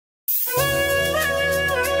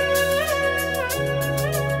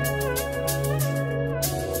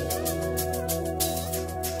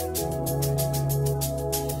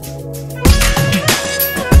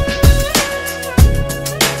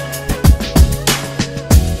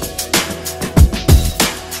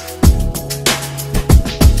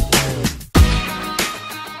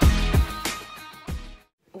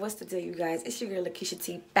day, you guys? It's your girl Lakeisha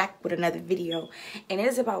T back with another video, and it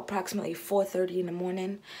is about approximately 4:30 in the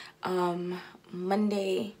morning,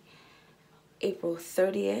 Monday, April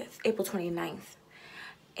 30th, April 29th,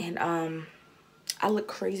 and I look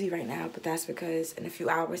crazy right now, but that's because in a few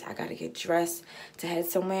hours I gotta get dressed to head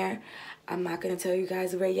somewhere. I'm not gonna tell you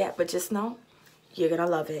guys where yet, but just know you're gonna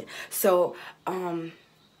love it. So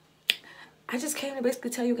I just came to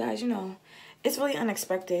basically tell you guys, you know, it's really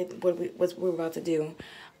unexpected what we're about to do.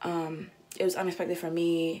 It was unexpected for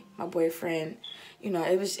me, my boyfriend. You know,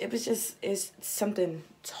 it's something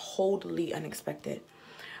totally unexpected.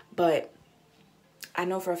 But I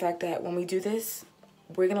know for a fact that when we do this,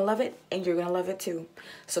 we're gonna love it and you're gonna love it too.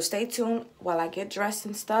 So stay tuned while I get dressed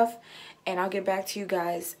and stuff, and I'll get back to you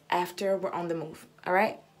guys after we're on the move. All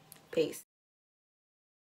right? Peace.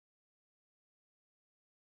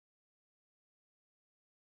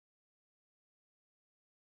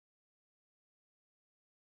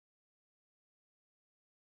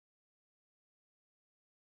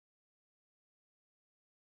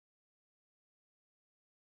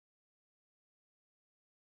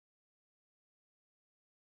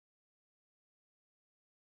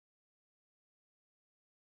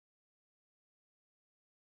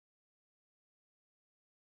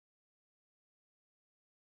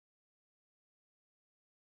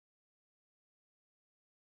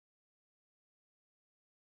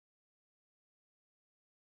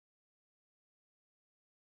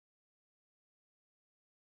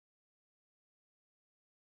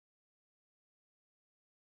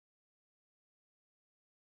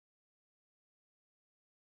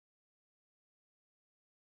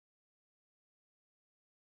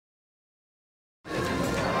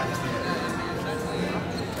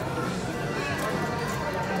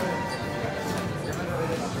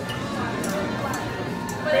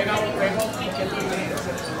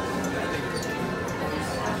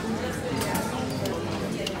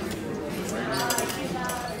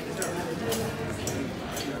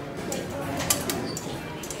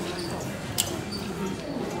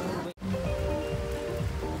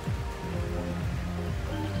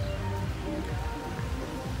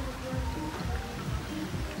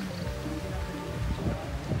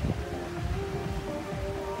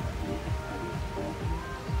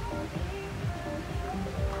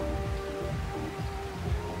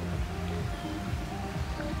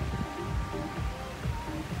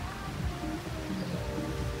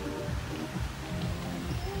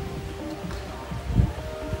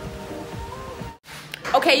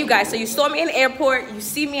 Okay, you guys, so you saw me in the airport, you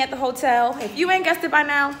see me at the hotel. If you ain't guessed it by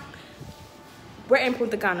now, we're in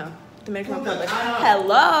Punta Cana, Dominican Republic.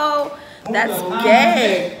 Hello, that's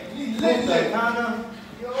gay.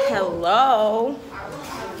 Hello.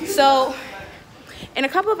 So, in a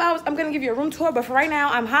couple of hours, I'm gonna give you a room tour, but for right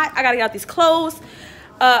now, I'm hot. I gotta get out these clothes.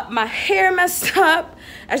 My hair messed up.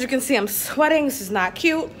 As you can see, I'm sweating. This is not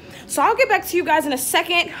cute. So I'll get back to you guys in a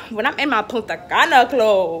second when I'm in my Punta Cana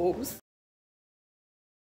clothes.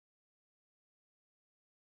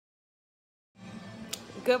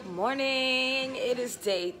 Good morning. It is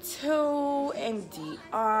day 2 in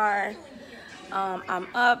DR. I'm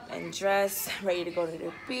up and dressed, ready to go to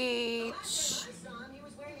the beach.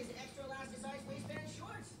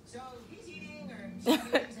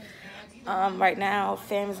 Right now,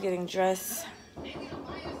 fam is getting dressed.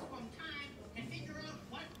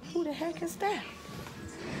 Who the heck is that?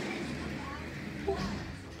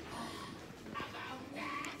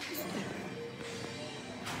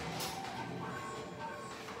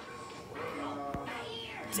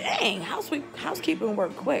 Dang, housekeeping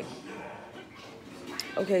work quick.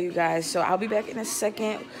 Okay, you guys, so I'll be back in a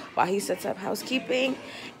second while he sets up housekeeping,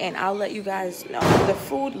 and I'll let you guys know what the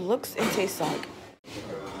food looks and tastes like.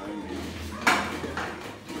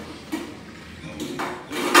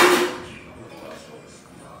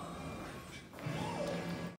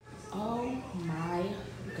 Oh my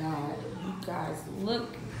God, you guys,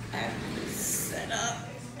 look at this setup.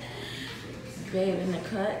 Babe in the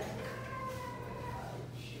cut.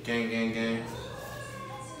 Gang, gang, gang.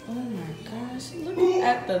 Oh my gosh, look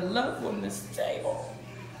at the love on this table.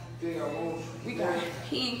 We got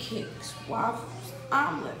pancakes, waffles,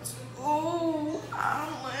 omelets. Oh,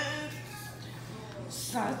 omelets.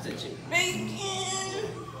 Sausage and bacon.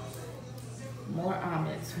 More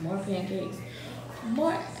omelets, more pancakes,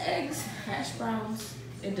 more eggs, hash browns.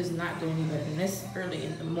 It does not get any better than this early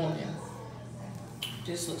in the morning.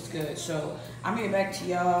 This looks good. So I'm gonna get back to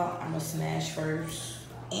y'all. I'm gonna smash first,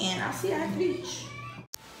 and I'll see you at the beach.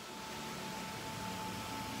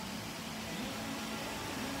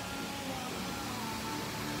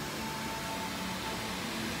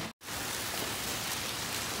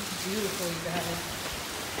 Beautiful, you guys.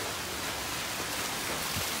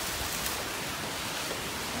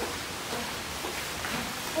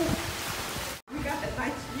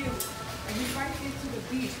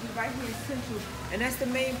 right here in Central, and that's the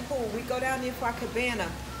main pool. We go down there for our cabana.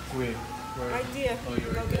 Where? Right there. Oh, We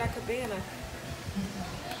go get our cabana.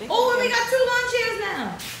 Oh, we got 2 lawn chairs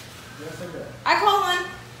now. Yes, I got. I call one.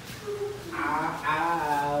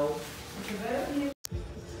 Ow.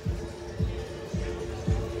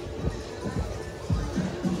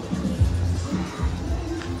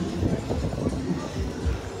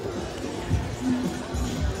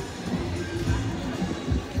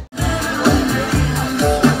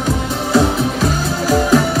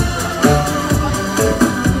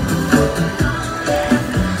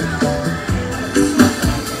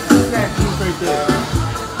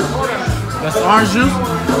 That's orange juice.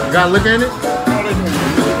 You gotta look at it.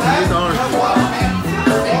 It's the orange juice.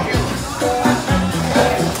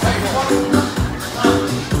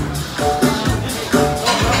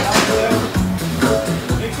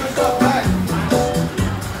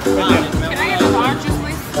 Can I get the orange juice,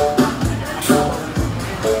 please?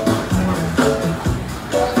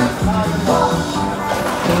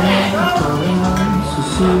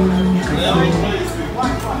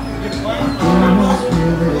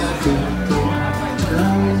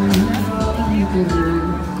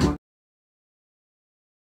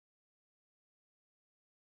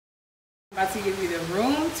 About to give you the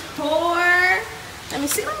room tour. Let me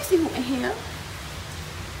see who in here.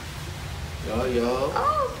 Yo.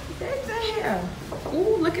 Oh, there's in here.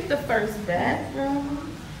 Ooh, look at the first bathroom.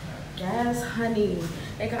 Yes, honey.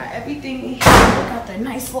 They got everything in here. They got the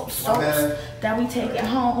nice little soaps that we take at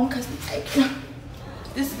home because we take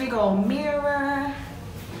this big old mirror.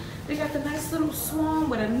 They got the nice little swan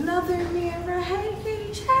with another mirror. Hey,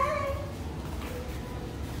 Peach, hey.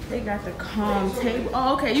 They got the calm table.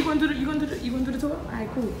 Oh, okay. You gonna do the tour? All right,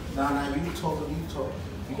 cool. Nah, you talk.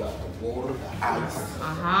 You got the water, the ice.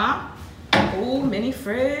 Ooh, mini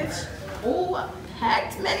fridge. Ooh, a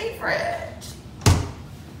packed mini fridge.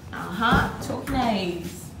 Two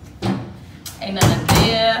names. Ain't nothing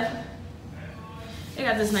there. They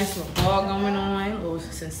got this nice little dog going on, little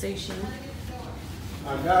sensation.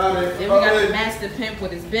 I got it. Then we got the master pimp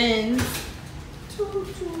with his bins.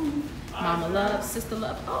 Mama love, sister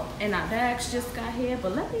love. Oh, and our bags just got here.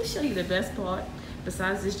 But let me show you the best part.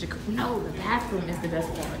 Besides this jacuzzi. No, the bathroom is the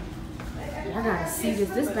best part. Y'all gotta see this.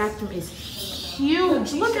 This bathroom is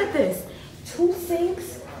huge. Look at this. 2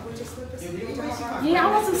 sinks. Yeah,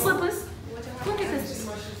 I want some slippers. Look at this.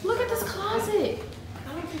 Look at this closet.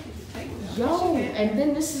 Yo, and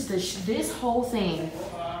then this is this whole thing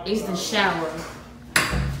is the shower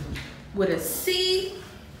with a seat,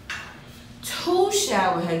 2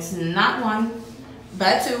 shower heads, not 1,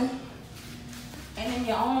 but 2. And then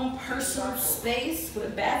your own personal space with a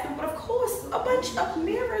bathroom, but of course, a bunch of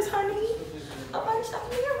mirrors, honey. A bunch of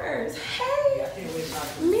mirrors. Hey,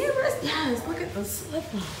 mirrors. Yes, look at the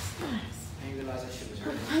slippers. Yes. A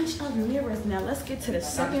bunch of mirrors. Now let's get to the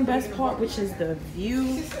second best part, which is the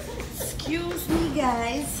view. Excuse me,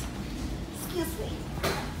 guys. Excuse me.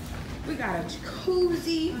 We got a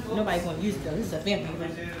jacuzzi. Nobody's gonna use it though. This is a family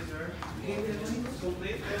event.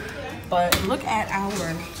 But look at our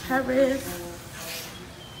terrace.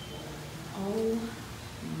 Oh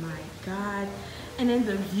my God. And then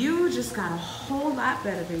the view just got a whole lot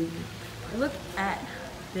better, baby. Look at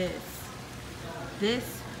this. This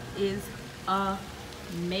is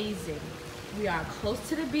amazing. We are close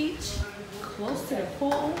to the beach, close to the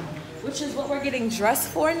pool, which is what we're getting dressed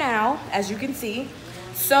for now, as you can see.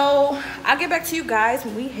 So I'll get back to you guys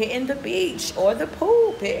when we hitting the beach or the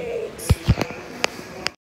pool, pigs.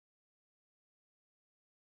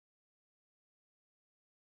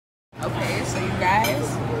 Okay, so you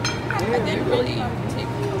guys, I didn't really take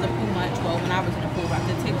the pool much. Well, when I was in the pool, I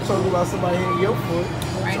did take the Talking about somebody hitting your foot.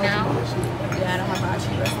 Right now, we're at a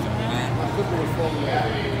hibachi restaurant.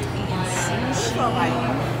 Eating sushi.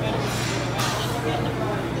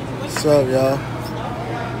 What's up, y'all?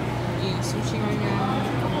 Eating sushi right now.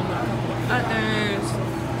 Others.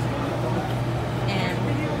 And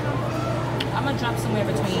I'm gonna drop somewhere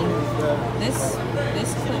between this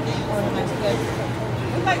clip or the next clip.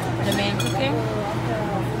 The man cooking.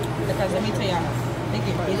 Because let me tell y'all, they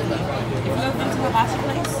get busy. If you ever been to a hibachi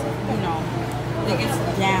place, you know, it gets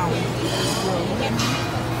down. You hear me?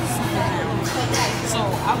 Super down. So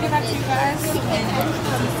I'll get back to you guys and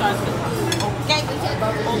we start the okay.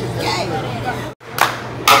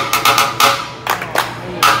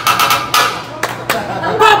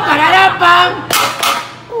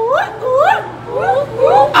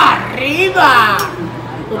 Arriba!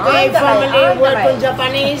 Okay, family, welcome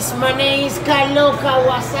Japanese. My name is Carlo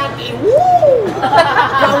Kawasaki. Woo!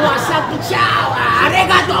 Kawasaki, ciao!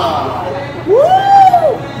 Arigato!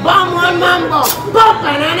 Woo! Vamos al mambo! Pa,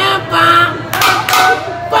 pa, na, na, pa.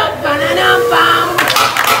 Pa,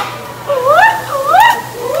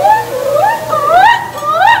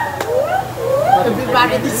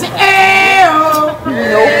 Everybody just say, ew, ew,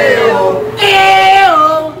 ew,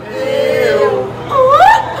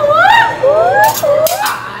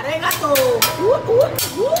 arigato.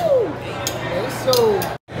 Eso.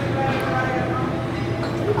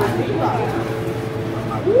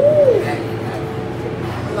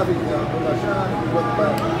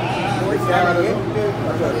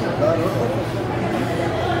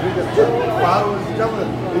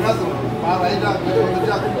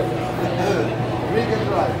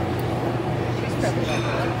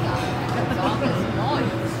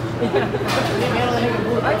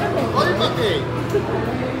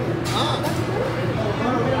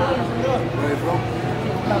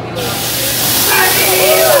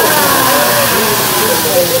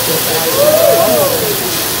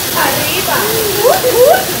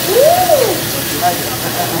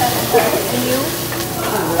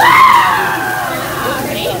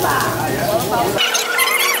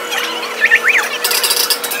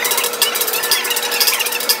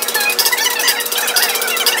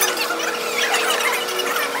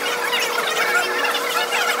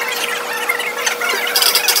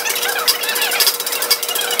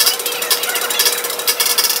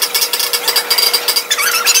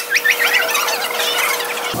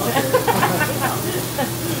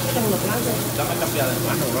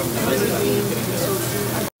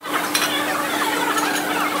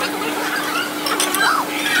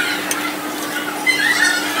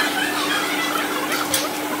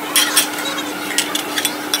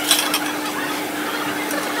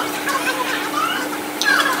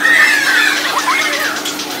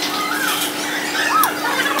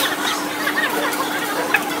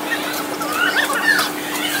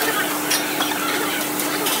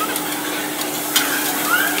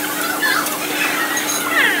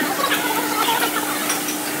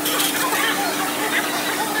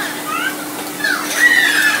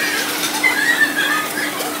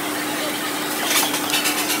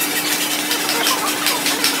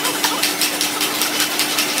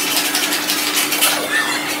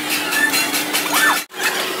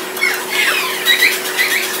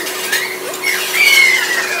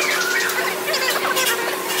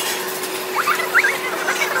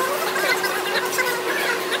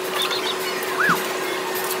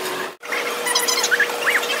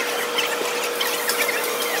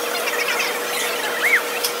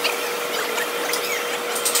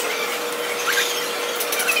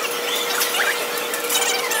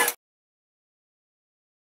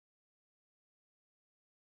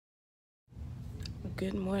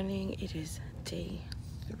 Good morning. It is day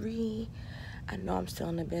 3. I know I'm still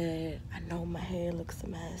in the bed. I know my hair looks a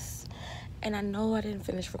mess. And I know I didn't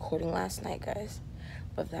finish recording last night, guys.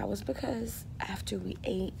 But that was because after we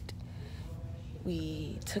ate,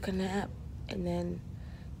 we took a nap. And then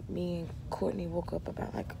me and Courtney woke up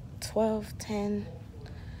about like 12:10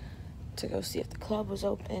 to go see if the club was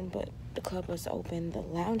open. But the club was open. The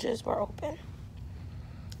lounges were open.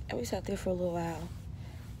 And we sat there for a little while.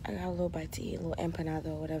 I got a little bite to eat, a little empanada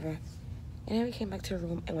or whatever. And then we came back to the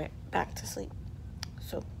room and went back to sleep.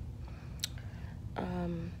 So,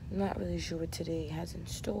 not really sure what today has in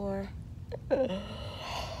store.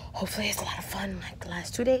 Hopefully it's a lot of fun like the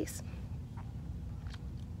last 2 days.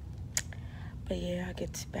 But yeah, I'll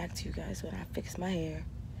get back to you guys when I fix my hair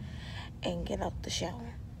and get out the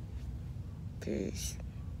shower. Peace.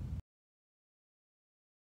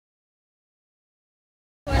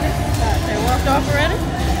 They walked off already?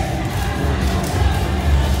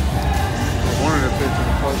 One of the pictures in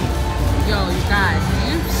the Yo, you guys, do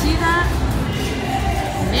you see that?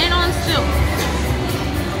 Man on silk.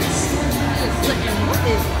 He is looking, what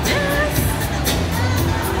is this?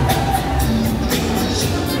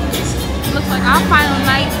 Looks like our final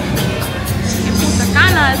night in Punta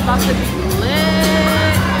Cana is about to be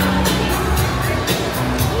lit.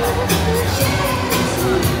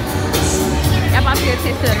 I'm about to get a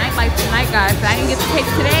taste of the nightlife tonight, guys. I didn't get to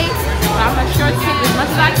taste today, but I'm sure to take as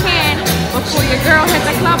much as I can before your girl hits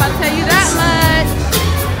the club. I'll tell you that much.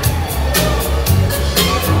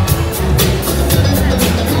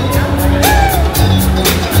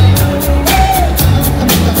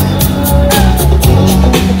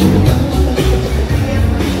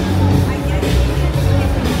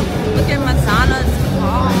 Look at Madonna's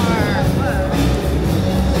car.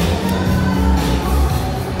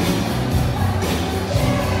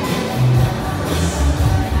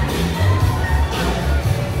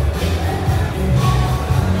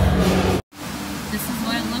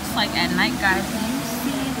 Like at night, guys. Can you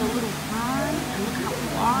see the little pond? And look how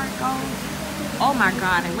far it goes. Oh my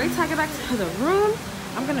god. And wait till I get back to the room.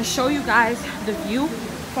 I'm gonna show you guys the view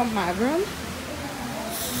from my room.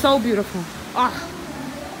 So beautiful. Oh.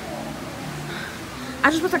 I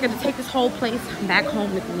just wish I could take this whole place back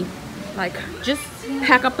home with me. Like, just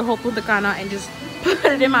pack up the whole Punta Cana and just put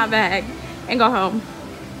it in my bag and go home.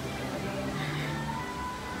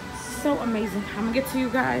 So amazing. I'm gonna get to you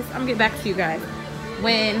guys. I'm gonna get back to you guys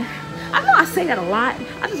when, I know I say that a lot.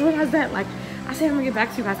 I just realized that, like, I say I'm gonna get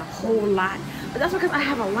back to you guys a whole lot, but that's because I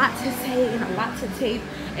have a lot to say and a lot to tape,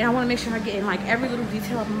 and I want to make sure I get in like every little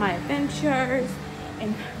detail of my adventures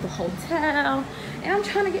and the hotel, and I'm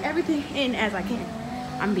trying to get everything in as I can.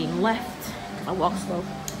 I'm being left. I walk slow.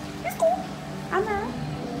 It's cool. I'm not.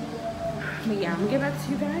 But yeah, I'm gonna get back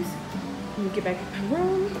to you guys. I'm gonna get back in my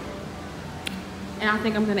room, and I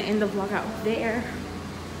think I'm gonna end the vlog out there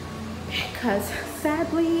because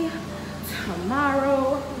sadly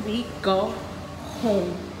tomorrow we go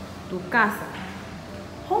home to casa.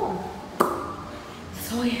 Home.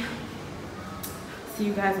 So yeah. See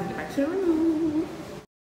you guys when we get back to the room.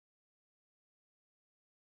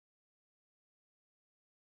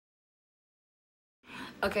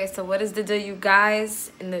 Okay, so what is the deal, you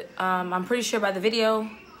guys? In the I'm pretty sure by the video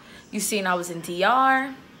you seen I was in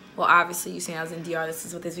DR. Well, obviously you seen I was in DR. This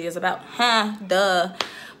is what this video is about. Huh, duh.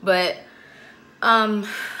 But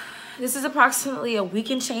this is approximately a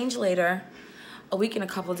week and change later, a week and a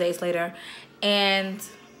couple days later, and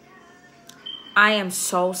I am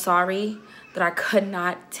so sorry that I could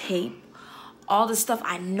not tape all the stuff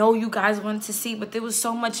I know you guys wanted to see, but there was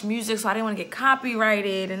so much music, so I didn't want to get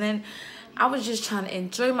copyrighted, and then I was just trying to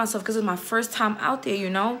enjoy myself because it was my first time out there, you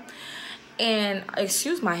know. And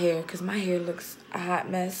excuse my hair, because my hair looks a hot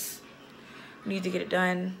mess. Need to get it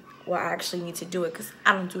done. Well, I actually need to do it because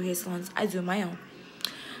I don't do hair salons. I do my own.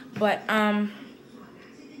 But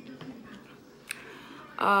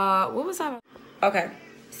what was I? Okay,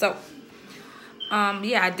 so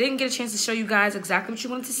yeah, I didn't get a chance to show you guys exactly what you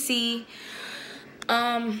wanted to see.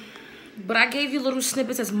 But I gave you little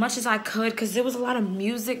snippets as much as I could because there was a lot of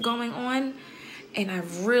music going on, and I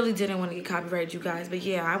really didn't want to get copyrighted, you guys. But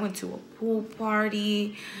yeah, I went to a pool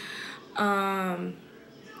party.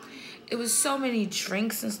 It was so many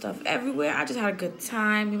drinks and stuff everywhere. I just had a good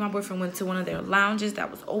time. Me and my boyfriend went to one of their lounges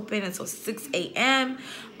that was open until 6 a.m.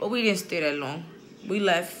 But we didn't stay that long. We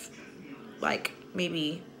left like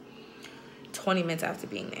maybe 20 minutes after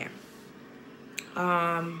being there.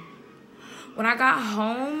 When I got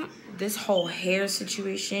home, this whole hair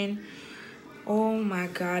situation, oh my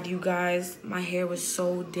God, you guys, my hair was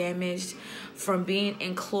so damaged from being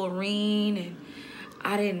in chlorine, and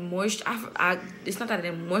I didn't moisturize. It's not that I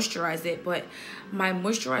didn't moisturize it, but my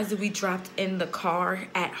moisturizer we dropped in the car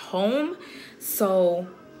at home, so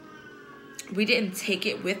we didn't take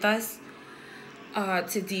it with us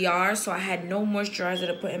to DR, so I had no moisturizer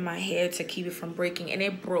to put in my hair to keep it from breaking, and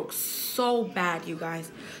it broke so bad, you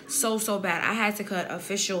guys, so bad. I had to cut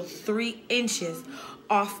official 3 inches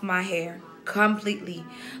off my hair completely.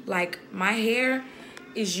 Like, my hair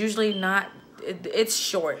is usually not, it's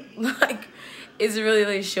short. Like, it's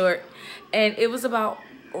really short, and it was about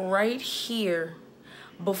right here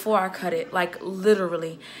before I cut it, like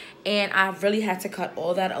literally, and I really had to cut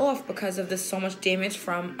all that off because of this so much damage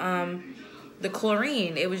from the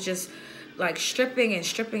chlorine. It was just like stripping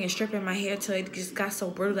my hair till it just got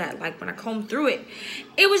so brittle that, like, when I combed through it,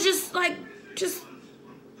 it was just like, it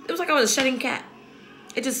was like I was a shedding cat.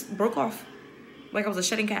 It just broke off like I was a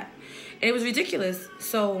shedding cat, and it was ridiculous.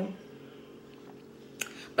 So,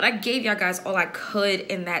 but I gave y'all guys all I could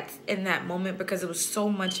in that moment because there was so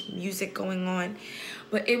much music going on.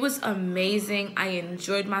 But it was amazing. I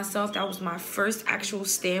enjoyed myself. That was my first actual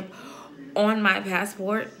stamp on my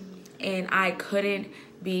passport, and I couldn't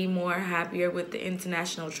be more happier with the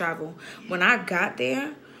international travel. When I got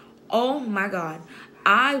there, oh my God,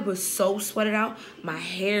 I was so sweated out. My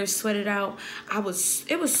hair sweated out. It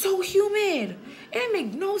was so humid. It didn't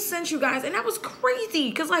make no sense, you guys, and that was crazy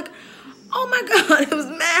because, like, oh my God, it was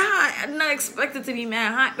mad hot. I did not expect it to be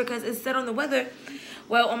mad hot because it said on the weather,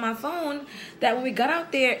 well, on my phone, that when we got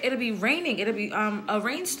out there, it'll be raining. It'll be a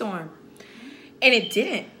rainstorm, and it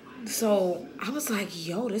didn't. So I was like,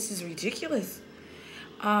 yo, this is ridiculous.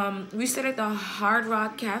 We stayed at the Hard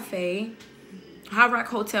Rock Hotel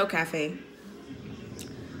Cafe.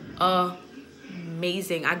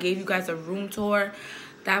 Amazing. I gave you guys a room tour.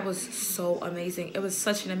 That was so amazing. It was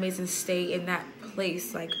such an amazing stay in that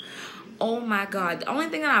place. Like, oh my God. The only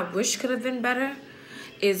thing that I wish could have been better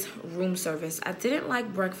is room service. I didn't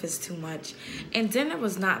like breakfast too much, and dinner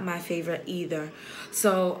was not my favorite either.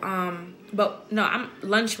 So but no,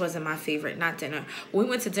 lunch wasn't my favorite, not dinner. When we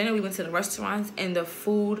went to dinner, we went to the restaurants, and the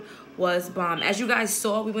food was bomb. As you guys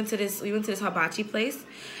saw, we went to this hibachi place.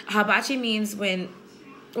 Hibachi means when,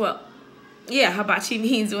 well, yeah, hibachi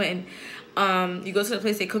means when you go to the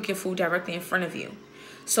place, they cook your food directly in front of you.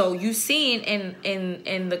 So you seen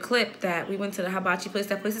in the clip that we went to the hibachi place.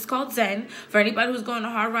 That place is called Zen. For anybody who's going to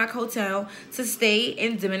Hard Rock Hotel to stay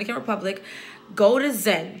in Dominican Republic, go to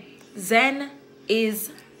Zen. Zen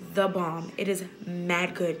is the bomb. It is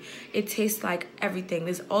mad good. It tastes like everything.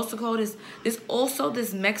 There's also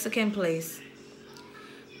this Mexican place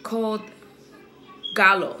called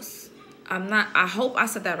Galos. I hope I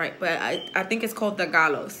said that right, but I think it's called the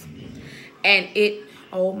Galos. And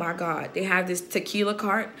oh my God, they have this tequila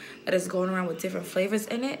cart that is going around with different flavors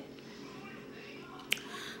in it.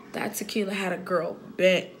 That tequila had a girl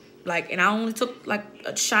bent. Like, and I only took like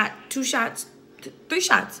a shot, 2 shots, 3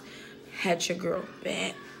 shots. Had your girl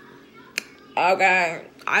bent. Okay,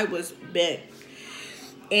 I was bent.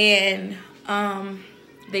 And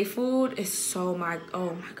their food is oh my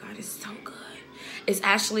God, it's so good. It's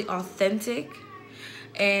actually authentic.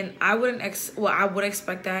 And I would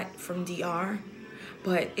expect that from DR.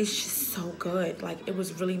 But it's just so good. Like, it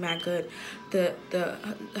was really mad good. The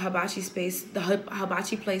hibachi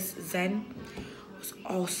place, Zen, was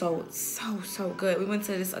also so good. We went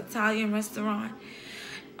to this Italian restaurant,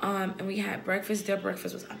 and we had breakfast. Their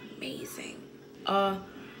breakfast was amazing.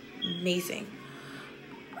 Amazing.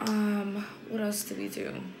 What else did we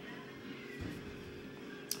do?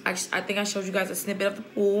 I think I showed you guys a snippet of the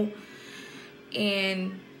pool.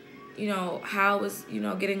 And you know how it was,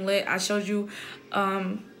 getting lit. I showed you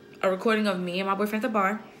a recording of me and my boyfriend at the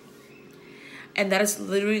bar, and that is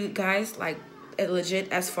literally, guys, like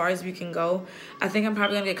legit as far as we can go. I think I'm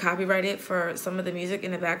probably gonna get copyrighted for some of the music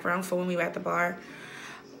in the background for when we were at the bar,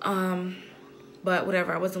 but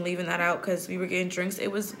whatever. I wasn't leaving that out because we were getting drinks.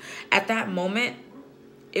 It was, at that moment,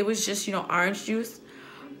 it was just orange juice.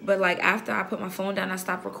 But like, after I put my phone down, I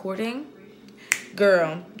stopped recording.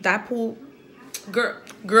 Girl, that pool,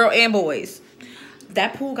 girl and boys,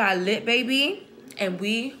 that pool got lit, baby, and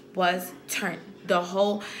we was turned. The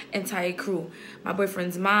whole entire crew, my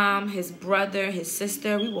boyfriend's mom, his brother, his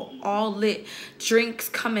sister, we were all lit. Drinks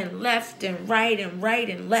coming left and right and right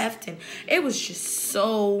and left, and it was just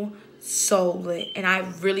so lit. And I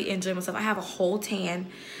really enjoyed myself. I have a whole tan.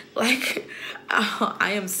 Like,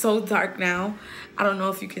 I am so dark now. I don't know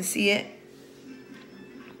if you can see it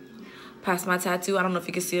past my tattoo. I don't know if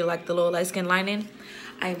you can see it, like the little light skin lining.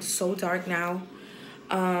 I am so dark now.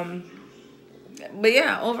 But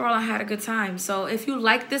yeah, overall, I had a good time. So if you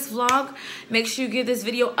like this vlog, make sure you give this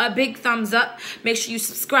video a big thumbs up. Make sure you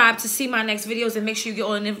subscribe to see my next videos, and make sure you get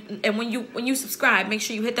all and when you subscribe, make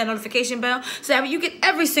sure you hit that notification bell so that you get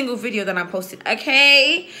every single video that I'm posting,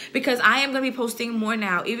 okay? Because I am gonna be posting more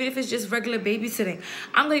now, even if it's just regular babysitting.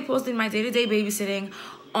 I'm gonna be posting my day-to-day babysitting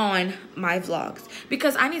on my vlogs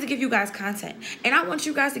because I need to give you guys content, and I want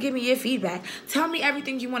you guys to give me your feedback. Tell me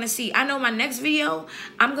everything you want to see. I know my next video,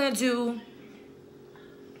 I'm gonna do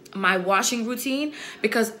my washing routine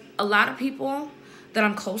because a lot of people that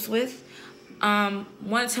I'm close with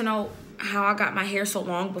wanted to know how I got my hair so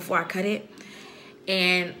long before I cut it.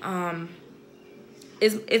 And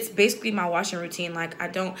it's basically my washing routine. Like,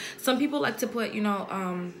 some people like to put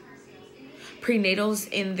prenatals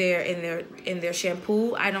in their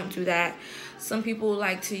shampoo. I don't do that. Some people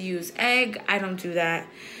like to use egg. I don't do that.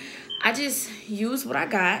 I just use what I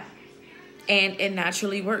got, and it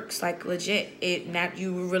naturally works. Like, legit,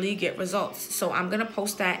 you really get results. So I'm gonna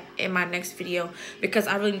post that in my next video because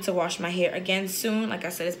I really need to wash my hair again soon. Like I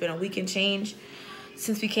said, it's been a week and change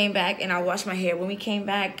since we came back, and I washed my hair when we came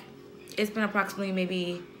back. It's been approximately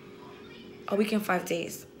maybe a week and 5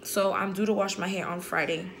 days. So I'm due to wash my hair on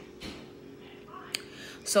Friday.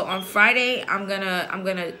 So on Friday, I'm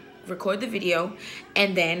gonna record the video,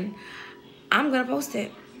 and then I'm gonna post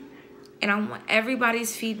it. And I want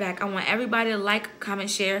everybody's feedback. I want everybody to like, comment,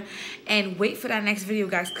 share, and wait for that next video,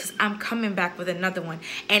 guys, because I'm coming back with another one.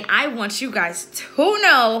 And I want you guys to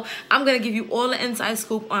know I'm going to give you all the inside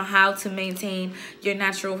scoop on how to maintain your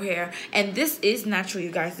natural hair. And this is natural,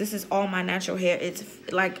 you guys. This is all my natural hair. It's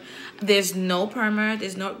like, there's no permer.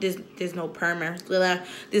 There's no permer.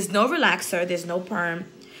 There's no relaxer. There's no perm.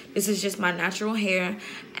 This is just my natural hair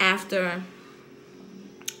after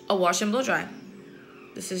a wash and blow dry.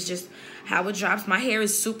 This is just how it drops. My hair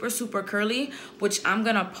is super curly, which I'm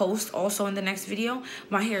gonna post also in the next video.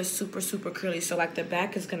 My hair is super curly, so like the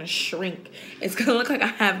back is gonna shrink. It's gonna look like I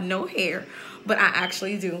have no hair, but I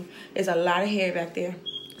actually do. There's a lot of hair back there.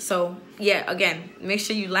 So yeah, again, make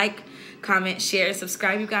sure you like, comment, share,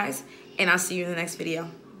 subscribe, you guys, and I'll see you in the next video.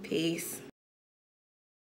 Peace.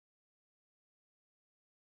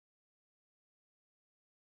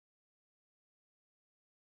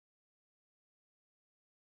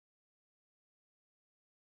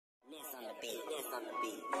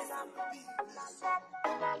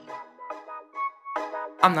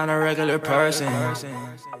 I'm not a regular person.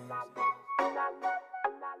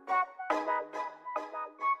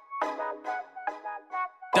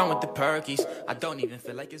 Done with the perkies, I don't even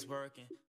feel like it's working.